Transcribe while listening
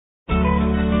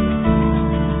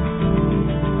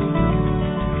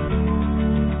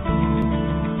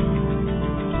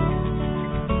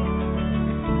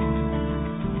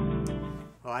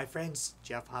friends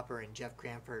Jeff Hopper and Jeff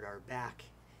Cranford are back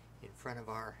in front of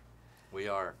our We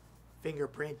are.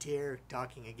 fingerprint here,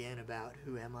 talking again about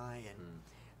who am I,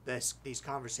 and these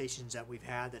conversations that we've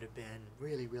had that have been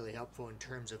really, really helpful in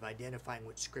terms of identifying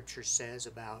what Scripture says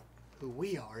about who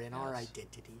we are in our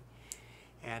identity.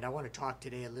 And I want to talk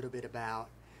today a little bit about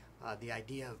the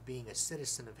idea of being a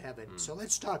citizen of heaven. So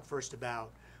let's talk first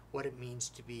about what it means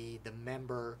to be the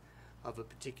member of a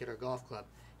particular golf club.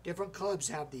 Different clubs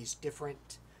have these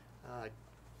different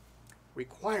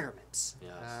requirements.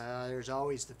 Yes. There's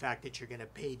always the fact that you're going to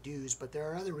pay dues, but there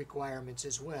are other requirements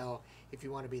as well if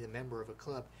you want to be the member of a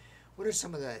club. What are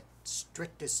some of the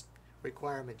strictest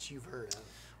requirements you've heard of?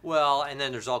 Well, and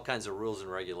then there's all kinds of rules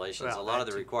and regulations. Well, a lot that of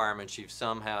the too. requirements,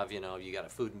 some have, you got a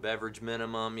food and beverage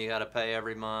minimum you got to pay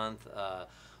every month.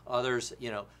 Others,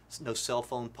 no cell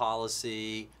phone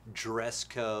policy, dress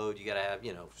code. You got to have,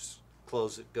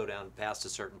 clothes that go down past a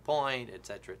certain point, et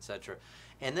cetera, et cetera.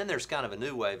 And then there's kind of a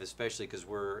new wave, especially because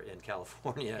we're in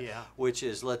California, which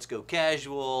is let's go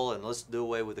casual and let's do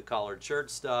away with the collared shirt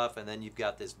stuff. And then you've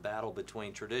got this battle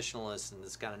between traditionalists and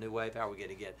this kind of new wave. How are we going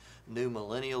to get new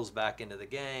millennials back into the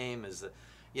game?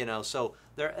 So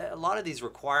there a lot of these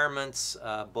requirements,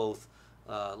 both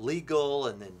legal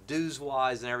and then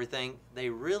dues-wise and everything, they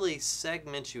really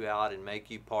segment you out and make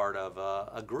you part of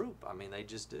a group. I mean, they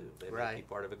just do. They make you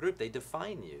part of a group. They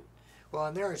define you. Well,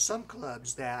 and there are some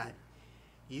clubs that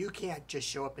you can't just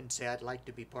show up and say, I'd like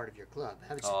to be part of your club.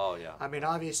 Oh, yeah. I mean,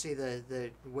 obviously,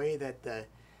 the way that the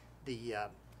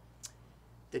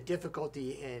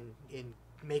difficulty in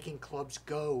making clubs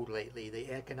go lately, the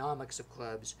economics of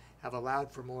clubs have allowed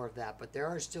for more of that. But there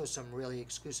are still some really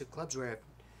exclusive clubs where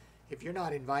if you're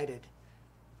not invited,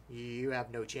 you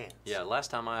have no chance. Yeah,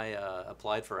 last time I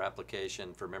applied for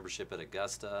application for membership at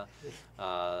Augusta,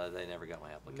 they never got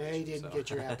my application. They didn't get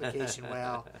your application.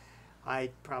 Well,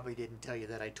 I probably didn't tell you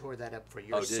that. I tore that up for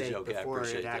your sake before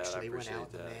it actually went out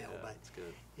in the mail. But that's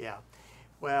good. Yeah.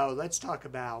 Well, let's talk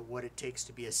about what it takes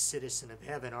to be a citizen of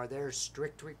heaven. Are there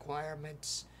strict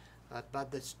requirements?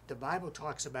 But the Bible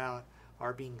talks about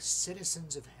our being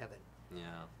citizens of heaven. Yeah.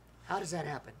 How does that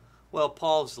happen? Well,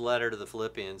 Paul's letter to the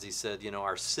Philippians, he said,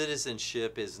 our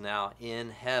citizenship is now in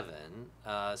heaven.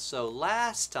 So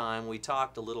last time we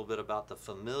talked a little bit about the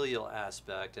familial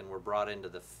aspect, and we're brought into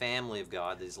the family of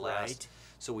God.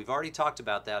 So we've already talked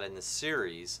about that in the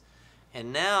series.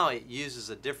 And now it uses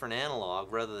a different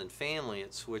analog. Rather than family,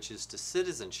 it switches to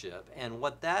citizenship. And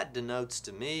what that denotes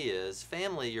to me is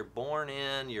family you're born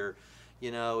in,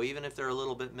 even if they're a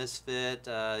little bit misfit,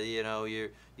 you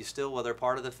still, well, they're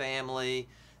part of the family.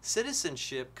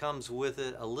 Citizenship comes with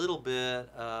it a little bit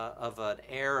of an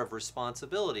air of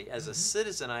responsibility. As a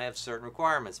citizen, I have certain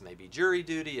requirements. It may be jury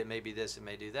duty, it may be this, it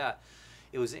may do that.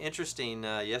 It was interesting,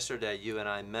 yesterday you and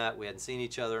I met. We hadn't seen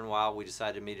each other in a while. We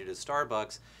decided to meet at a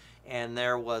Starbucks, and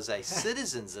there was a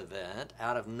citizens event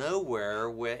out of nowhere,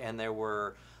 and there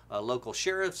were local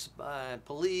sheriffs,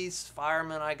 police,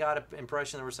 firemen. I got an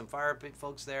impression there were some fire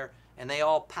folks there, and they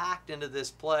all packed into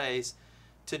this place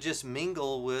to just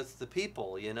mingle with the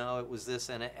people. It was this,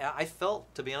 and I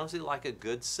felt, to be honest with you, like a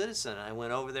good citizen. I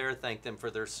went over there, thanked them for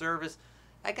their service.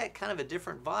 I got kind of a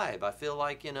different vibe. I feel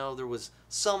like, there was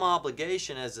some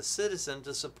obligation as a citizen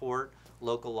to support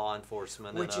local law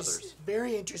enforcement and others. Which is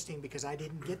very interesting because I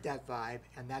didn't get that vibe,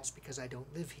 and that's because I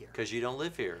don't live here. Because you don't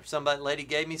live here. Lady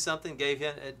gave me something, gave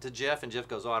it to Jeff, and Jeff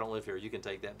goes, oh, I don't live here. You can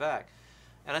take that back.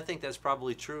 And I think that's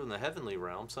probably true in the heavenly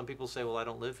realm. Some people say, well, I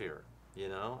don't live here.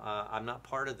 I'm not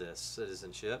part of this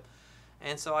citizenship.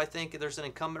 And so I think there's an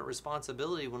incumbent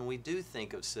responsibility when we do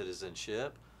think of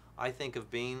citizenship. I think of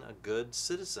being a good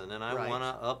citizen, and I want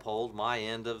to uphold my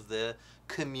end of the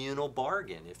communal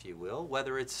bargain, if you will,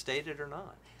 whether it's stated or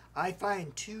not. I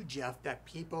find too, Jeff, that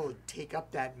people take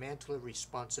up that mantle of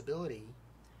responsibility,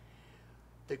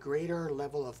 the greater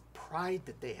level of pride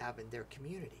that they have in their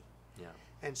community. Yeah.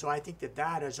 And so I think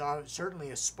that is certainly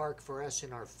a spark for us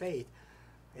in our faith.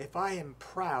 If I am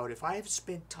proud, if I have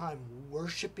spent time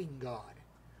worshiping God,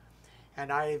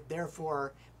 and I have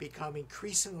therefore become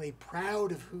increasingly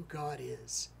proud of who God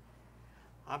is,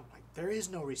 I'm like, there is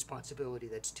no responsibility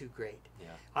that's too great. Yeah.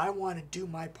 I want to do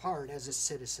my part as a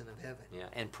citizen of heaven. Yeah,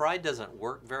 and pride doesn't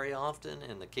work very often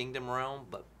in the kingdom realm,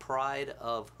 but pride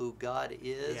of who God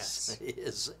is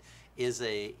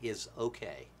is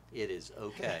okay. It is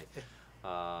okay.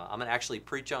 I'm going to actually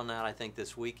preach on that, I think,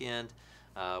 this weekend.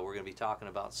 We're going to be talking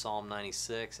about Psalm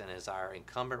 96, and as our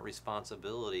incumbent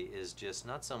responsibility is just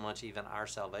not so much even our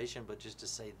salvation, but just to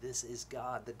say this is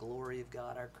God, the glory of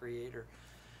God, our Creator.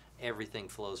 Everything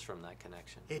flows from that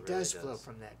connection. It really does flow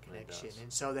from that connection.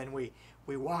 And so then we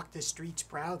walk the streets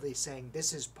proudly saying,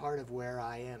 this is part of where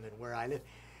I am and where I live.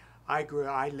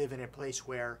 I live in a place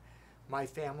where my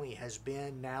family has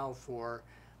been now for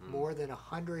more than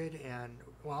 100 and,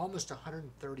 well, almost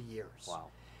 130 years. Wow.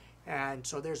 And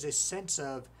so there's this sense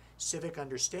of civic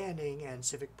understanding and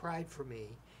civic pride for me.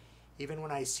 Even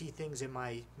when I see things in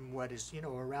my, what is, a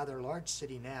rather large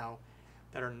city now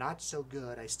that are not so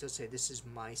good, I still say, this is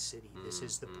my city. This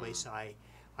is the place I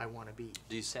want to be.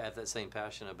 Do you have that same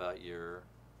passion about your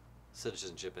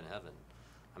citizenship in heaven?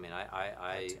 I mean,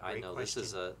 I know question.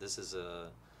 this is a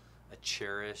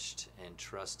cherished and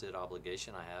trusted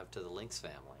obligation I have to the Links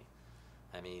family.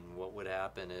 I mean, what would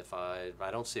happen if I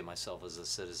don't see myself as a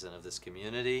citizen of this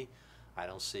community? I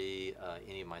don't see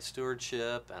any of my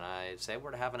stewardship, and I say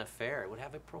we're to have an affair. It would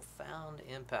have a profound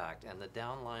impact, and the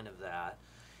downline of that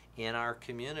in our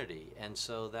community. And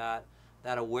so that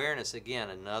awareness, again,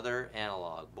 another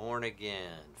analog, born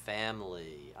again,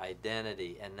 family,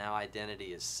 identity, and now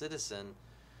identity as citizen,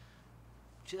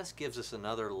 just gives us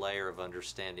another layer of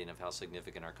understanding of how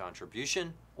significant our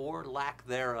contribution or lack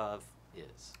thereof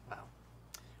is. Wow.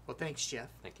 Well, thanks, Jeff.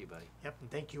 Thank you, buddy. Yep,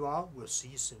 and thank you all. We'll see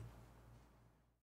you soon.